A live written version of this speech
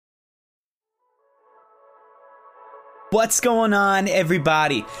What's going on,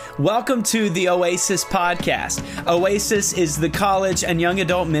 everybody? Welcome to the Oasis Podcast. Oasis is the college and young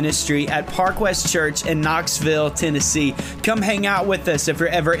adult ministry at Park West Church in Knoxville, Tennessee. Come hang out with us if you're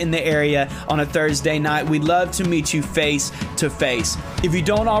ever in the area on a Thursday night. We'd love to meet you face to face. If you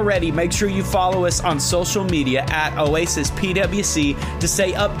don't already, make sure you follow us on social media at Oasis PWC to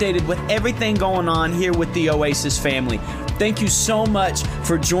stay updated with everything going on here with the Oasis family. Thank you so much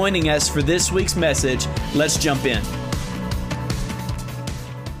for joining us for this week's message. Let's jump in.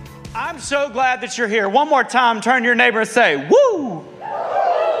 I'm so glad that you're here. One more time, turn to your neighbor and say, woo!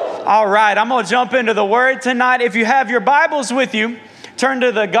 All right, I'm going to jump into the Word tonight. If you have your Bibles with you, turn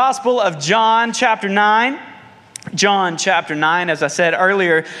to the Gospel of John, chapter 9. John, chapter 9, as I said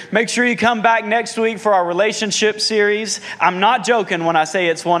earlier, make sure you come back next week for our relationship series. I'm not joking when I say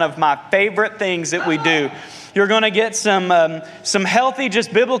it's one of my favorite things that we do. You're going to get some healthy,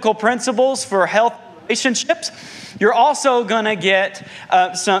 just biblical principles for healthy relationships. You're also going to get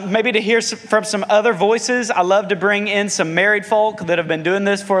maybe to hear from some other voices. I love to bring in some married folk that have been doing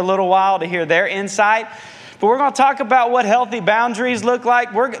this for a little while to hear their insight. But we're going to talk about what healthy boundaries look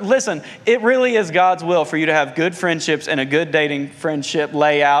like. Listen, it really is God's will for you to have good friendships and a good dating friendship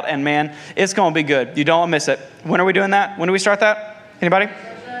layout. And man, it's going to be good. You don't want to miss it. When are we doing that? When do we start that? Anybody?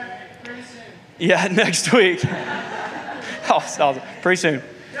 Pretty soon. Yeah, next week. Oh, pretty soon.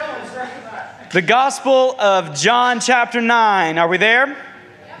 The Gospel of John chapter 9. Are we there?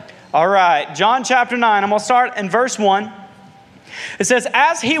 All right. John chapter 9. I'm going to start in verse 1. It says,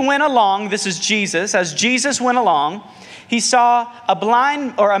 as he went along, this is Jesus, as Jesus went along, he saw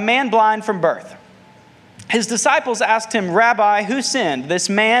a man blind from birth. His disciples asked him, Rabbi, who sinned, this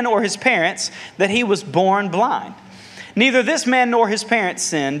man or his parents, that he was born blind? Neither this man nor his parents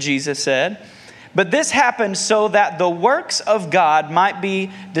sinned, Jesus said. But this happened so that the works of God might be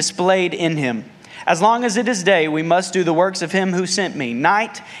displayed in him. As long as it is day, we must do the works of him who sent me.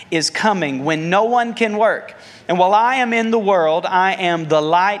 Night is coming when no one can work. And while I am in the world, I am the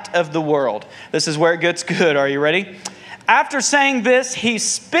light of the world. This is where it gets good. Are you ready? After saying this, he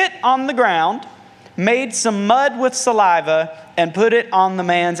spit on the ground, made some mud with saliva, and put it on the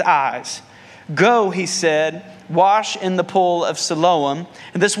man's eyes. Go, he said, wash in the pool of Siloam.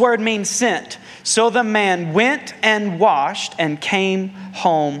 And this word means sent. So the man went and washed and came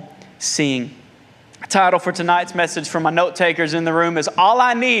home seeing. The title for tonight's message for my note takers in the room is All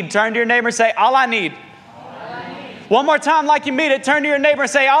I Need. Turn to your neighbor and say, All I need. All I need. One more time like you mean it. Turn to your neighbor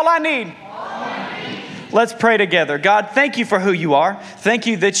and say, All I need. All I need. Let's pray together. God, thank you for who you are. Thank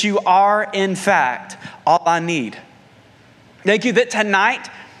you that you are, in fact, all I need. Thank you that tonight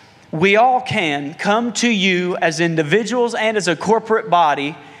we all can come to you as individuals and as a corporate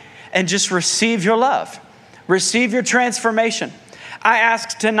body and just receive your love, receive your transformation. I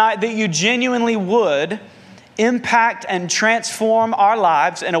ask tonight that you genuinely would impact and transform our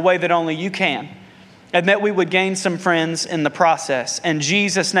lives in a way that only you can, and that we would gain some friends in the process. In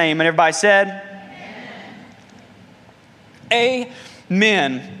Jesus' name, and everybody said, Amen.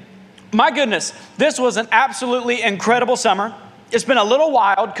 Amen. My goodness, this was an absolutely incredible summer. It's been a little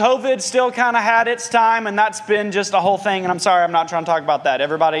wild. COVID still kind of had its time, and that's been just a whole thing. And I'm sorry, I'm not trying to talk about that.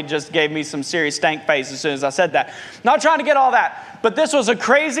 Everybody just gave me some serious stank face as soon as I said that. Not trying to get all that. But this was a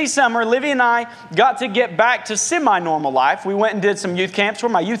crazy summer. Livy and I got to get back to semi-normal life. We went and did some youth camps. Where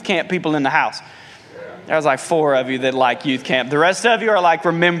are my youth camp people in the house? There's like 4 of you that like youth camp. The rest of you are like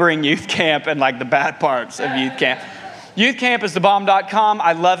remembering youth camp and like the bad parts of youth camp. Youth camp is thebomb.com.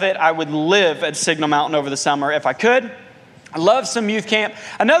 I love it. I would live at Signal Mountain over the summer if I could. I love some youth camp.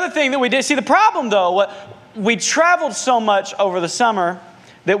 Another thing that we did, see the problem though, we traveled so much over the summer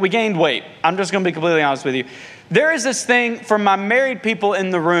that we gained weight. I'm just going to be completely honest with you. There is this thing for my married people in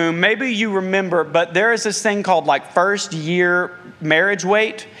the room, maybe you remember, but there is this thing called like first year marriage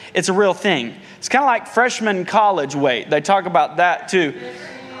weight. It's a real thing. It's kind of like freshman college weight. They talk about that too.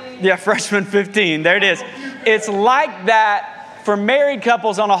 Yeah, freshman 15, there it is. It's like that for married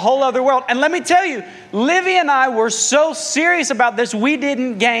couples on a whole other world. And let me tell you, Livy and I were so serious about this, we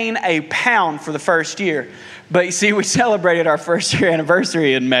didn't gain a pound for the first year. But you see, we celebrated our first year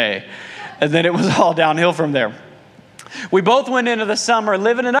anniversary in May. And then it was all downhill from there. We both went into the summer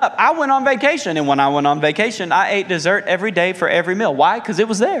living it up. I went on vacation. And when I went on vacation, I ate dessert every day for every meal. Why? Because it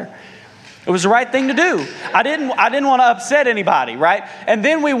was there. It was the right thing to do. I didn't want to upset anybody, right? And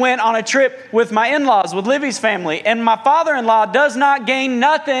then we went on a trip with my in-laws, with Livy's family. And my father-in-law does not gain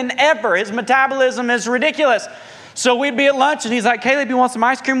nothing ever. His metabolism is ridiculous. So we'd be at lunch and he's like, Caleb, you want some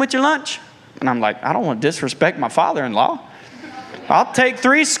ice cream with your lunch? And I'm like, I don't want to disrespect my father-in-law. I'll take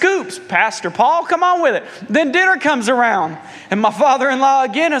 3 scoops. Pastor Paul, come on with it. Then dinner comes around. And my father-in-law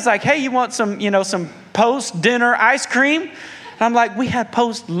again is like, hey, you want some post-dinner ice cream. And I'm like, we had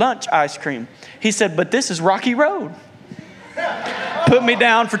post-lunch ice cream. He said, but this is Rocky Road. Put me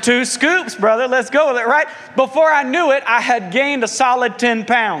down for 2 scoops, brother. Let's go with it, right? Before I knew it, I had gained a solid 10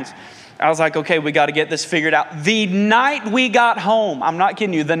 pounds. I was like, okay, we got to get this figured out. The night we got home, I'm not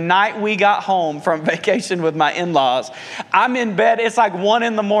kidding you, the night we got home from vacation with my in-laws, I'm in bed. It's like 1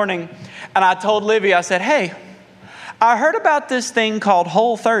 a.m. and I told Livy, I said, hey, I heard about this thing called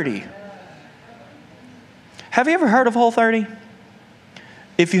Whole30. Have you ever heard of Whole30?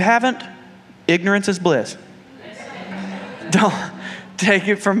 If you haven't, ignorance is bliss. Don't take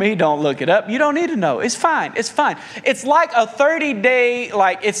it from me. Don't look it up. You don't need to know. It's fine. It's fine. It's like a 30-day,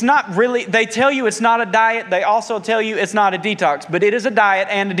 it's not really, they tell you it's not a diet. They also tell you it's not a detox, but it is a diet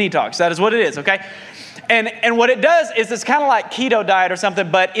and a detox. That is what it is, okay? And what it does is it's kind of like keto diet or something,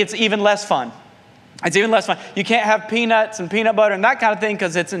 but it's even less fun. It's even less fun. You can't have peanuts and peanut butter and that kind of thing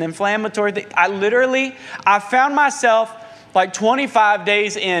because it's an inflammatory thing. I found myself like 25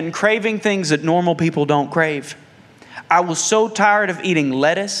 days in craving things that normal people don't crave. I was so tired of eating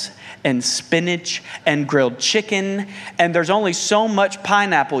lettuce and spinach and grilled chicken, and there's only so much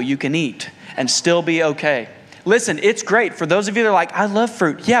pineapple you can eat and still be okay. Listen, it's great for those of you that are like, I love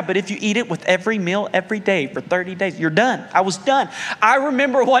fruit. Yeah, but if you eat it with every meal every day for 30 days, you're done. I was done. I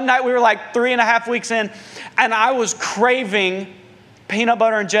remember one night we were like 3.5 weeks in, and I was craving peanut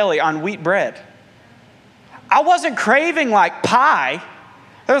butter and jelly on wheat bread. I wasn't craving like pie.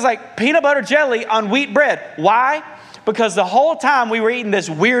 There was like peanut butter jelly on wheat bread. Why? Because the whole time we were eating this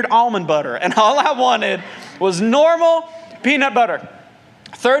weird almond butter, and all I wanted was normal peanut butter.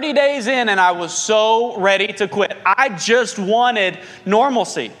 30 days in, and I was so ready to quit. I just wanted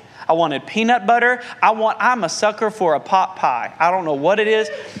normalcy. I wanted peanut butter. I'm a sucker for a pot pie. I don't know what it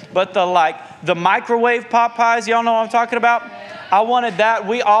is, but the microwave pot pies, y'all know what I'm talking about? I wanted that.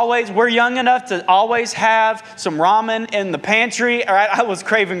 We're young enough to always have some ramen in the pantry. All right, I was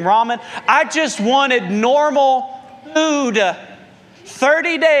craving ramen. I just wanted normal food.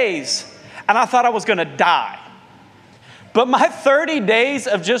 30 days, and I thought I was going to die. But my 30 days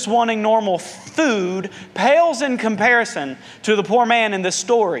of just wanting normal food pales in comparison to the poor man in this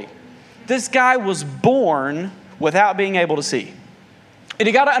story. This guy was born without being able to see. And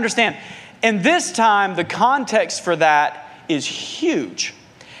you got to understand, in this time, the context for that is huge.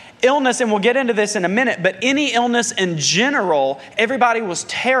 Illness, and we'll get into this in a minute, but any illness in general, everybody was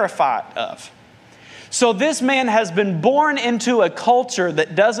terrified of. So this man has been born into a culture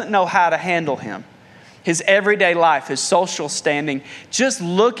that doesn't know how to handle him. His everyday life, his social standing, just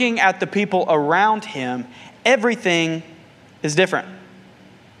looking at the people around him, everything is different.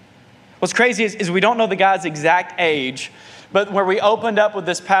 What's crazy is we don't know the guy's exact age, but where we opened up with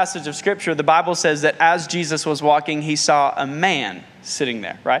this passage of Scripture, the Bible says that as Jesus was walking, he saw a man sitting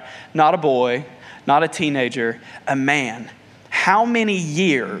there, right? Not a boy, not a teenager, a man. How many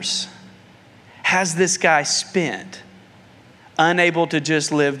years has this guy spent unable to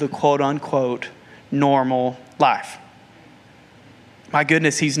just live the quote-unquote normal life? My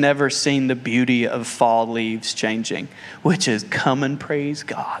goodness, he's never seen the beauty of fall leaves changing, which is come and praise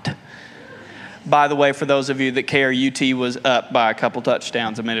God. By the way, for those of you that care, UT was up by a couple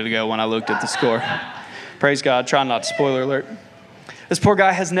touchdowns a minute ago when I looked at the score. Praise God. Try not to spoiler alert. This poor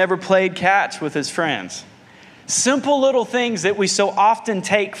guy has never played catch with his friends. Simple little things that we so often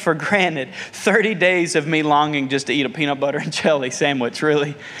take for granted. 30 days of me longing just to eat a peanut butter and jelly sandwich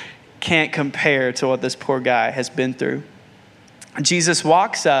really can't compare to what this poor guy has been through. Jesus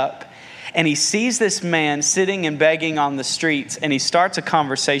walks up and he sees this man sitting and begging on the streets, and he starts a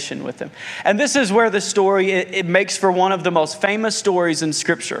conversation with him. And this is where the story, it makes for one of the most famous stories in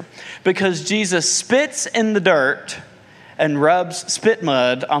Scripture, because Jesus spits in the dirt and rubs spit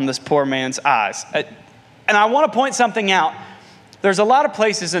mud on this poor man's eyes. And I want to point something out. There's a lot of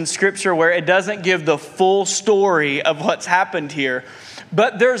places in Scripture where it doesn't give the full story of what's happened here,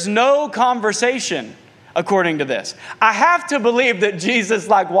 but there's no conversation according to this. I have to believe that Jesus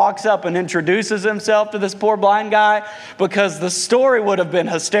walks up and introduces himself to this poor blind guy, because the story would have been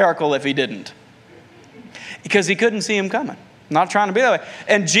hysterical if he didn't. Because he couldn't see him coming. Not trying to be that way.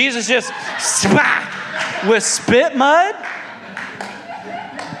 And Jesus just smack with spit mud.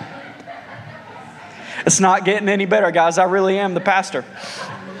 It's not getting any better, guys. I really am the pastor.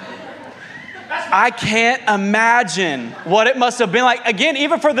 I can't imagine what it must have been like. Again,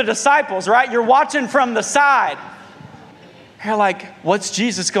 even for the disciples, right? You're watching from the side. You're like, what's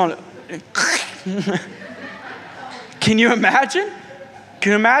Jesus going to... Can you imagine?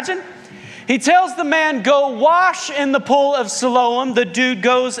 Can you imagine? He tells the man, go wash in the pool of Siloam. The dude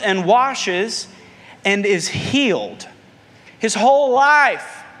goes and washes and is healed. His whole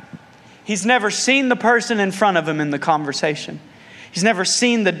life, He's never seen the person in front of him in the conversation. He's never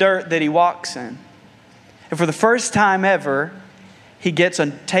seen the dirt that he walks in. And for the first time ever, he gets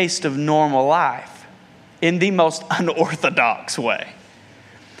a taste of normal life in the most unorthodox way.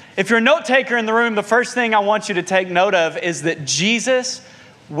 If you're a note taker in the room, the first thing I want you to take note of is that Jesus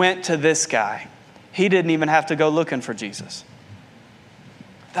went to this guy. He didn't even have to go looking for Jesus.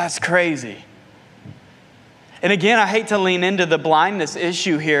 That's crazy. And again, I hate to lean into the blindness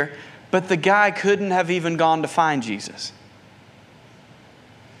issue here, but the guy couldn't have even gone to find Jesus.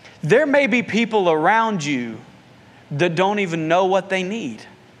 There may be people around you that don't even know what they need.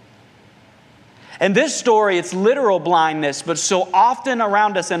 In this story, it's literal blindness, but so often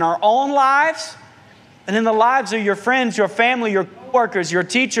around us in our own lives and in the lives of your friends, your family, your coworkers, your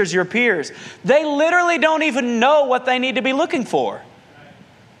teachers, your peers, they literally don't even know what they need to be looking for.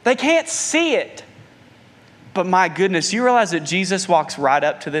 They can't see it. But my goodness, you realize that Jesus walks right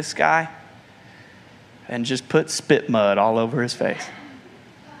up to this guy and just puts spit mud all over his face.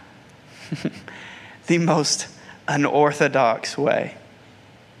 The most unorthodox way.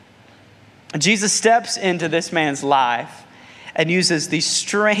 Jesus steps into this man's life and uses the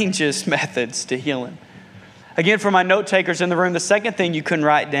strangest methods to heal him. Again, for my note takers in the room, the second thing you can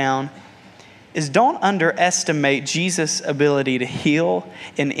write down is don't underestimate Jesus' ability to heal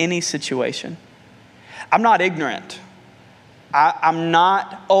in any situation. I'm not ignorant. I'm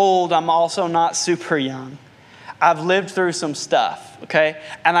not old. I'm also not super young. I've lived through some stuff, okay?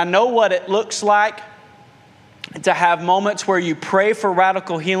 And I know what it looks like to have moments where you pray for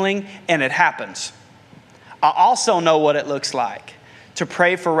radical healing and it happens. I also know what it looks like to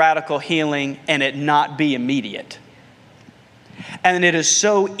pray for radical healing and it not be immediate. And it is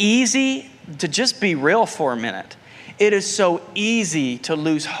so easy to just be real for a minute. It is so easy to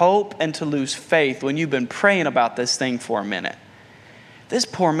lose hope and to lose faith when you've been praying about this thing for a minute. This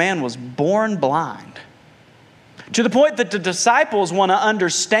poor man was born blind, to the point that the disciples want to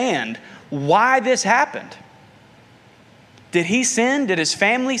understand why this happened. Did he sin? Did his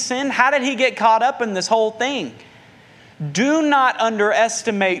family sin? How did he get caught up in this whole thing? Do not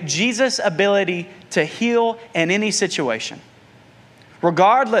underestimate Jesus' ability to heal in any situation,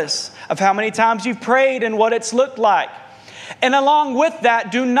 regardless of how many times you've prayed and what it's looked like. And along with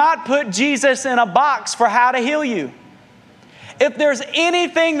that, do not put Jesus in a box for how to heal you. If there's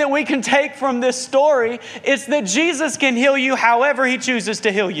anything that we can take from this story, it's that Jesus can heal you however he chooses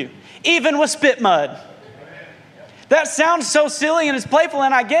to heal you, even with spit mud. That sounds so silly and it's playful,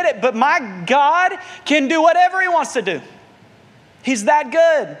 and I get it, but my God can do whatever he wants to do. He's that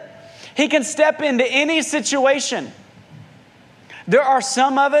good. He can step into any situation. There are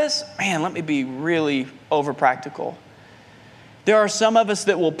some of us, man, let me be really over practical. There are some of us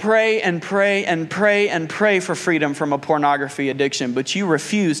that will pray and pray and pray and pray for freedom from a pornography addiction, but you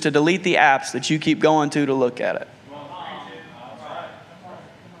refuse to delete the apps that you keep going to look at it.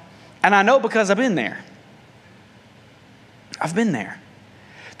 And I know because I've been there. I've been there.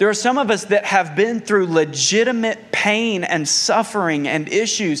 There are some of us that have been through legitimate pain and suffering and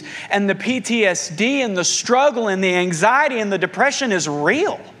issues, and the PTSD and the struggle and the anxiety and the depression is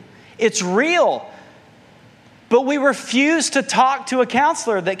real. It's real. But we refuse to talk to a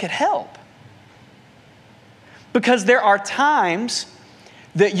counselor that could help. Because there are times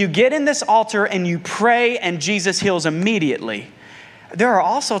that you get in this altar and you pray and Jesus heals immediately. There are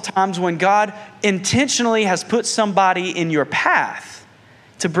also times when God intentionally has put somebody in your path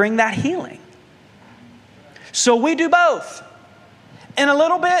to bring that healing. So we do both. In a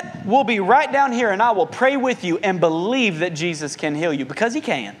little bit, we'll be right down here and I will pray with you and believe that Jesus can heal you because he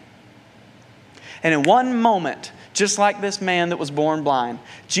can. And in one moment, just like this man that was born blind,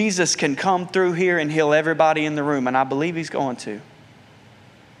 Jesus can come through here and heal everybody in the room, and I believe he's going to.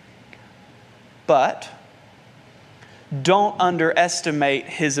 But don't underestimate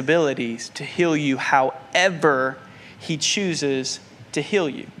his abilities to heal you however he chooses to heal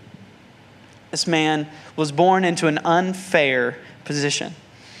you. This man was born into an unfair position.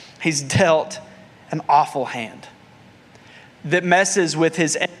 He's dealt an awful hand that messes with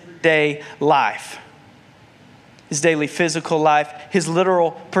his everyday life, his daily physical life, his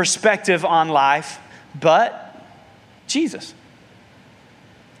literal perspective on life. But Jesus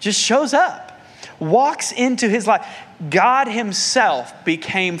just shows up, walks into his life. God himself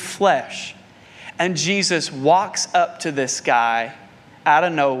became flesh. And Jesus walks up to this guy out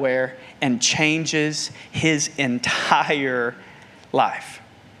of nowhere and changes his entire life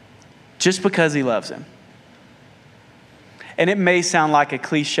just because he loves him. And it may sound like a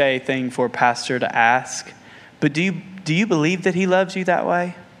cliche thing for a pastor to ask, but do you believe that he loves you that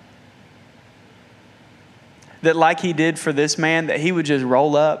way? That like he did for this man, that he would just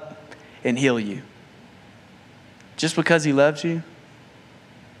roll up and heal you. Just because he loves you.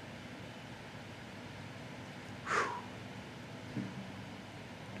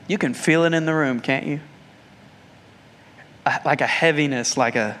 You can feel it in the room, can't you? Like a heaviness,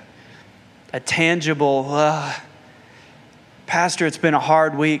 like a tangible, Pastor, it's been a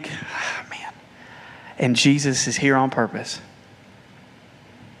hard week. Man. And Jesus is here on purpose.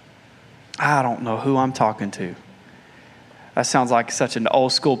 I don't know who I'm talking to. That sounds like such an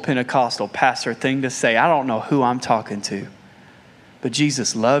old school Pentecostal pastor thing to say. I don't know who I'm talking to. But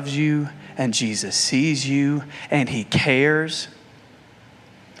Jesus loves you, and Jesus sees you, and he cares.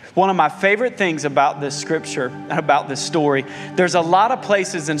 One of my favorite things about this scripture, about this story, there's a lot of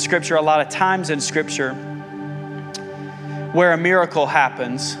places in scripture, a lot of times in scripture where a miracle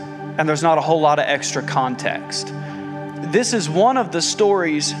happens and there's not a whole lot of extra context. This is one of the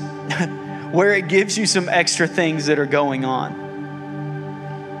stories where it gives you some extra things that are going on.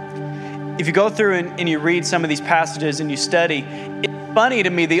 If you go through and you read some of these passages and you study, it's funny to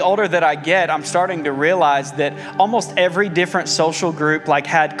me, the older that I get, I'm starting to realize that almost every different social group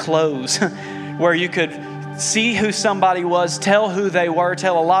had clothes where you could see who somebody was, tell who they were,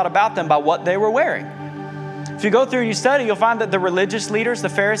 tell a lot about them by what they were wearing. If you go through and you study, you'll find that the religious leaders, the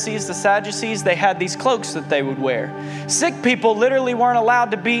Pharisees, the Sadducees, they had these cloaks that they would wear. Sick people literally weren't allowed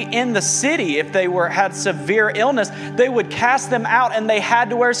to be in the city if they had severe illness. They would cast them out, and they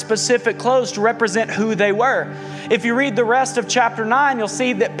had to wear specific clothes to represent who they were. If you read the rest of chapter 9, you'll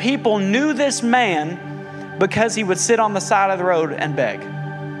see that people knew this man because he would sit on the side of the road and beg.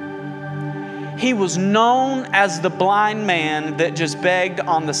 He was known as the blind man that just begged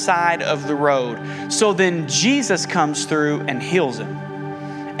on the side of the road. So then Jesus comes through and heals him.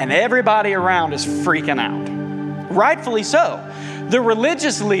 And everybody around is freaking out. Rightfully so. The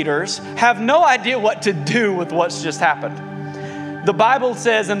religious leaders have no idea what to do with what's just happened. The Bible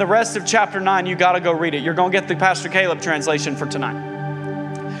says in the rest of chapter 9, you got to go read it. You're going to get the Pastor Caleb translation for tonight.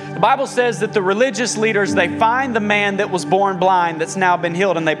 The Bible says that the religious leaders, they find the man that was born blind that's now been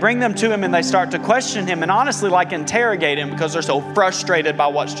healed, and they bring them to him and they start to question him and honestly interrogate him because they're so frustrated by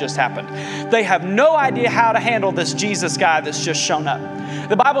what's just happened. They have no idea how to handle this Jesus guy that's just shown up.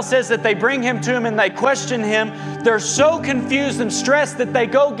 The Bible says that they bring him to him and they question him. They're so confused and stressed that they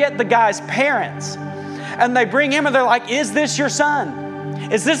go get the guy's parents and they bring him and they're like, "Is this your son?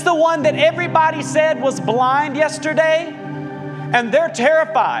 Is this the one that everybody said was blind yesterday?" And they're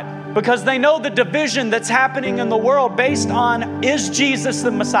terrified because they know the division that's happening in the world based on, is Jesus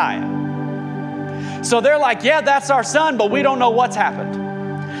the Messiah? So they're like, "Yeah, that's our son, but we don't know what's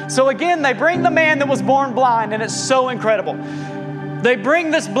happened." So again, they bring the man that was born blind, and it's so incredible. They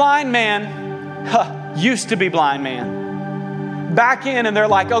bring this blind man, used to be blind man, back in, and they're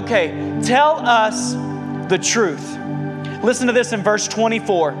like, "Okay, tell us the truth." Listen to this in verse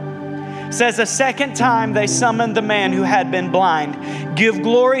 24. It says, "A second time they summoned the man who had been blind. 'Give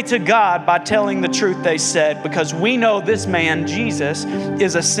glory to God by telling the truth,' they said, 'because we know this man, Jesus,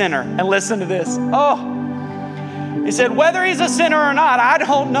 is a sinner.'" And listen to this. He said, "Whether he's a sinner or not, I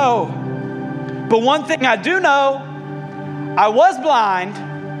don't know. But one thing I do know, I was blind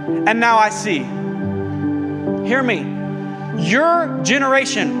and now I see." Hear me. Your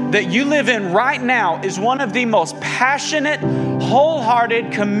generation that you live in right now is one of the most passionate,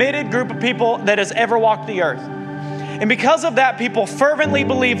 wholehearted, committed group of people that has ever walked the earth. And because of that, people fervently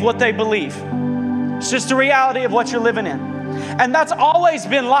believe what they believe. It's just the reality of what you're living in. And that's always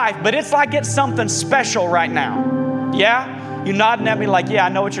been life, but it's like it's something special right now. Yeah? You're nodding at me like, "Yeah, I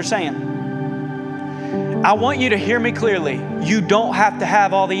know what you're saying." I want you to hear me clearly. You don't have to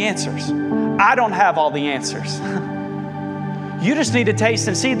have all the answers. I don't have all the answers. You just need to taste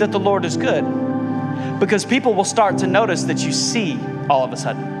and see that the Lord is good, because people will start to notice that you see all of a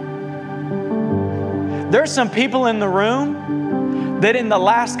sudden. There's some people in the room that in the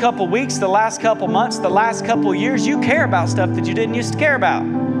last couple weeks, the last couple months, the last couple years, you care about stuff that you didn't used to care about.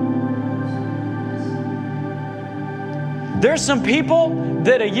 There's some people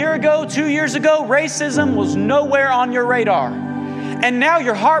that a year ago, 2 years ago, racism was nowhere on your radar. And now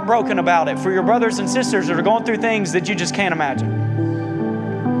you're heartbroken about it for your brothers and sisters that are going through things that you just can't imagine.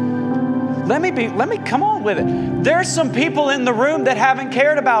 Let me come on with it. There's some people in the room that haven't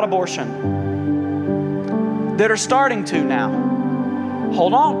cared about abortion that are starting to now.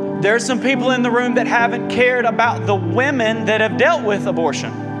 Hold on. There's some people in the room that haven't cared about the women that have dealt with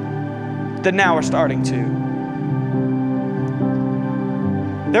abortion that now are starting to.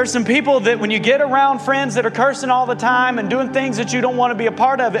 There's some people that when you get around friends that are cursing all the time and doing things that you don't want to be a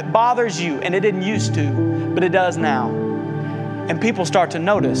part of, it bothers you, and it didn't used to, but it does now. And people start to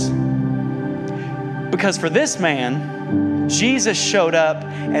notice. Because for this man, Jesus showed up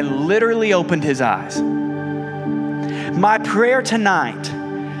and literally opened his eyes. My prayer tonight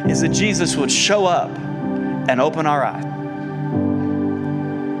is that Jesus would show up and open our eyes.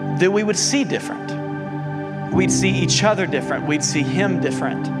 That we would see different. We'd see each other different. We'd see him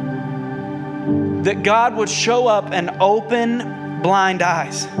different. That God would show up and open blind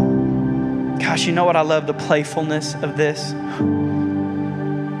eyes. Gosh, you know what I love? The playfulness of this.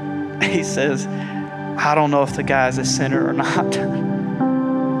 He says, I don't know if the guy's a sinner or not,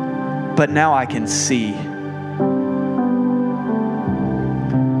 but now I can see.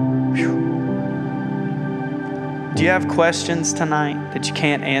 Whew. Do you have questions tonight that you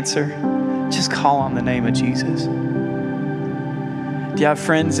can't answer? Just call on the name of Jesus. Do you have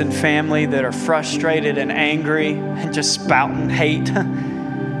friends and family that are frustrated and angry and just spouting hate?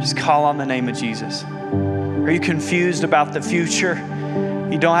 Just call on the name of Jesus. Are you confused about the future?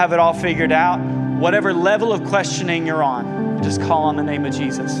 You don't have it all figured out? Whatever level of questioning you're on, just call on the name of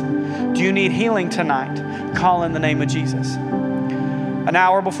Jesus. Do you need healing tonight? Call in the name of Jesus. An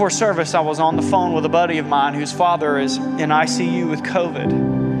hour before service, I was on the phone with a buddy of mine whose father is in ICU with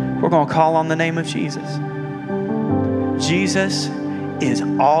COVID. We're going to call on the name of Jesus. Jesus is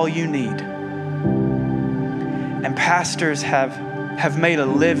all you need. And pastors have made a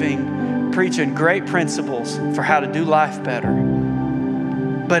living preaching great principles for how to do life better.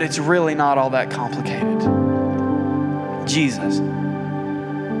 But it's really not all that complicated. Jesus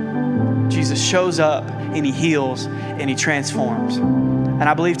shows up and he heals and he transforms. And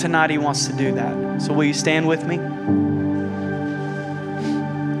I believe tonight he wants to do that. So will you stand with me?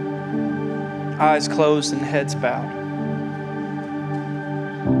 Eyes closed and heads bowed.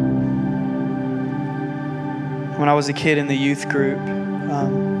 When I was a kid in the youth group,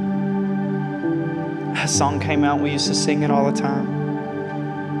 a song came out. We used to sing it all the time.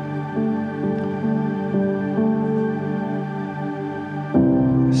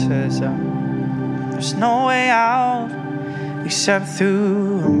 It says, there's no way out except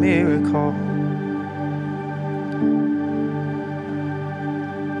through a miracle.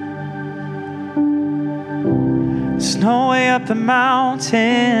 There's no way up the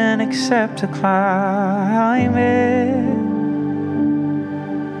mountain except to climb it.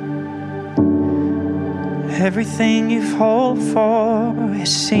 Everything you've hoped for, it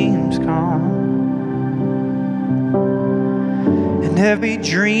seems gone. And every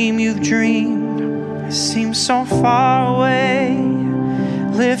dream you've dreamed, it seems so far away.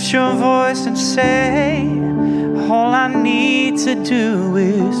 Lift your voice and say, all I need to do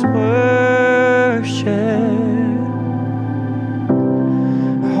is worship.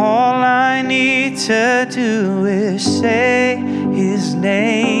 All I need to do is say his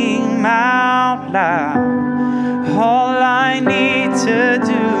name out loud. All I need to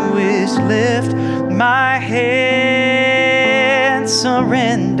do is lift my hands,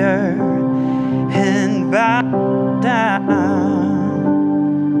 surrender, and bow down.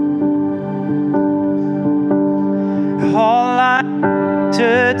 All I need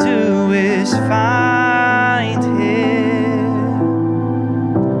to do is find him.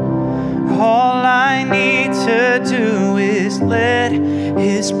 All I need to do is let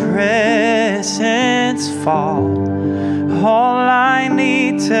his presence fall. All I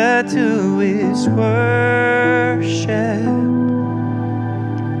need to do is worship.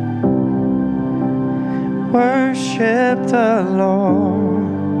 Worship the Lord.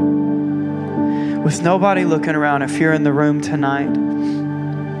 With nobody looking around, if you're in the room tonight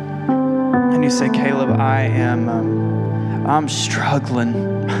and you say, Caleb, I'm struggling.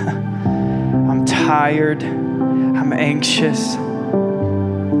 I'm tired. I'm anxious.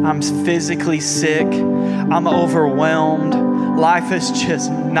 I'm physically sick. I'm overwhelmed. Life is just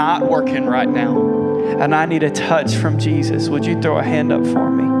not working right now. And I need a touch from Jesus. Would you throw a hand up for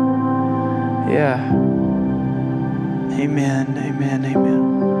me? Yeah. Amen, amen,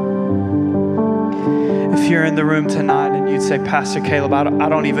 amen. If you're in the room tonight and you'd say, Pastor Caleb, I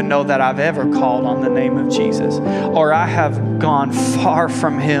don't even know that I've ever called on the name of Jesus, or I have gone far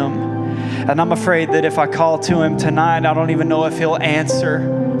from him, and I'm afraid that if I call to him tonight, I don't even know if he'll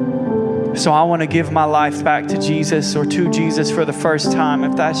answer. So I want to give my life back to Jesus, or to Jesus for the first time.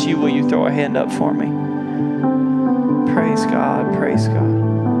 If that's you, will you throw a hand up for me? Praise God, praise God.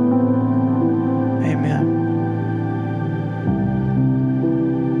 Amen.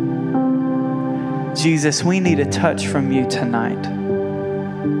 Jesus, we need a touch from you tonight.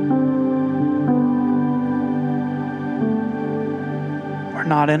 We're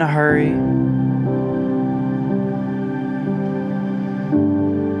not in a hurry.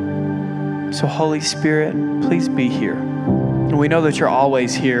 So Holy Spirit, please be here. And we know that you're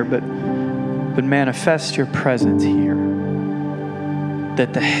always here, but manifest your presence here.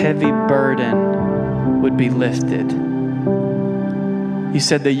 that the heavy burden would be lifted. You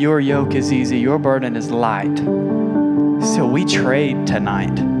said that your yoke is easy, your burden is light. So we trade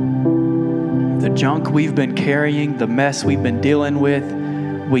tonight. The junk we've been carrying, the mess we've been dealing with,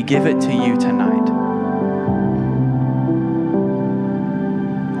 we give it to you tonight.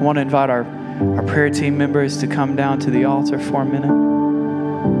 I want to invite our prayer team members to come down to the altar for a minute.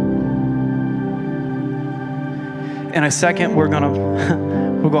 In a second, we're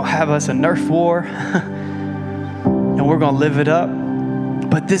gonna have us a Nerf war, and we're gonna live it up.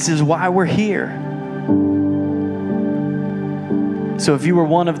 But this is why we're here. So if you were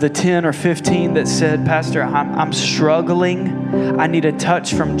one of the 10 or 15 that said, Pastor, I'm struggling, I need a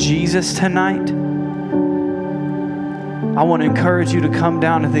touch from Jesus tonight, I want to encourage you to come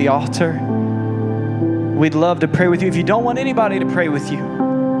down to the altar. We'd love to pray with you. If you don't want anybody to pray with you,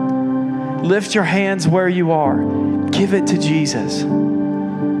 lift your hands where you are. Give it to Jesus.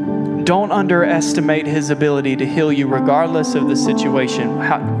 Don't underestimate His ability to heal you regardless of the situation,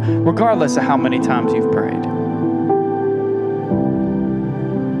 regardless of how many times you've prayed.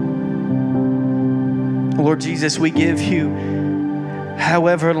 Lord Jesus, we give you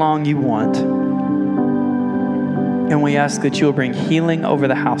however long you want. And we ask that you'll bring healing over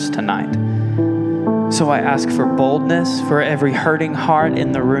the house tonight. So I ask for boldness for every hurting heart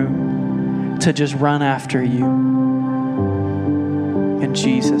in the room to just run after you. In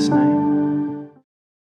Jesus' name.